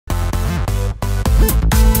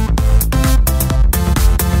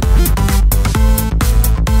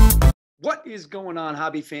is going on,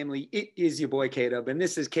 hobby family? It is your boy K-Dub, and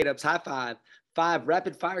this is K-Dub's High Five. 5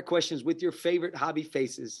 rapid fire questions with your favorite hobby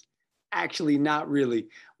faces. Actually, not really.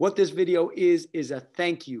 What this video is a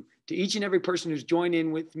thank you to each and every person who's joined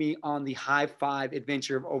in with me on the High Five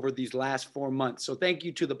adventure over these last 4 months. So thank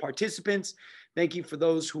you to the participants. Thank you for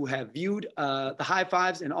those who have viewed the high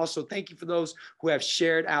fives, and also thank you for those who have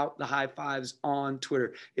shared out the high fives on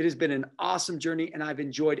Twitter. It has been an awesome journey, and I've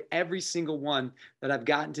enjoyed every single one that I've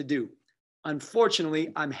gotten to do.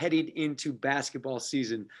 Unfortunately, I'm headed into basketball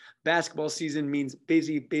season. Basketball season means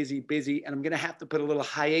busy, busy, busy, and I'm going to have to put a little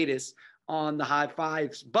hiatus on the high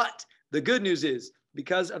fives. But the good news is,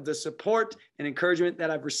 because of the support and encouragement that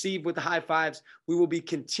I've received with the high fives, we will be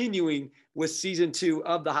continuing with season 2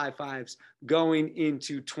 of the high fives going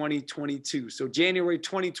into 2022. So January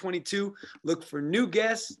 2022, look for new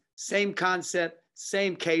guests, same concept,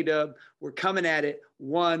 same K-Dub. We're coming at it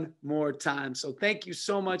one more time. So thank you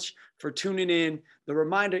so much for tuning in. The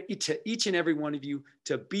reminder to each and every one of you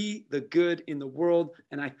to be the good in the world.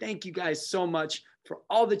 And I thank you guys so much for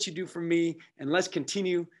all that you do for me. And let's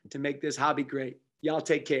continue to make this hobby great. Y'all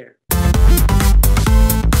take care.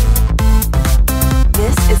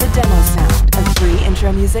 This is a demo sound of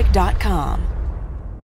freeintromusic.com.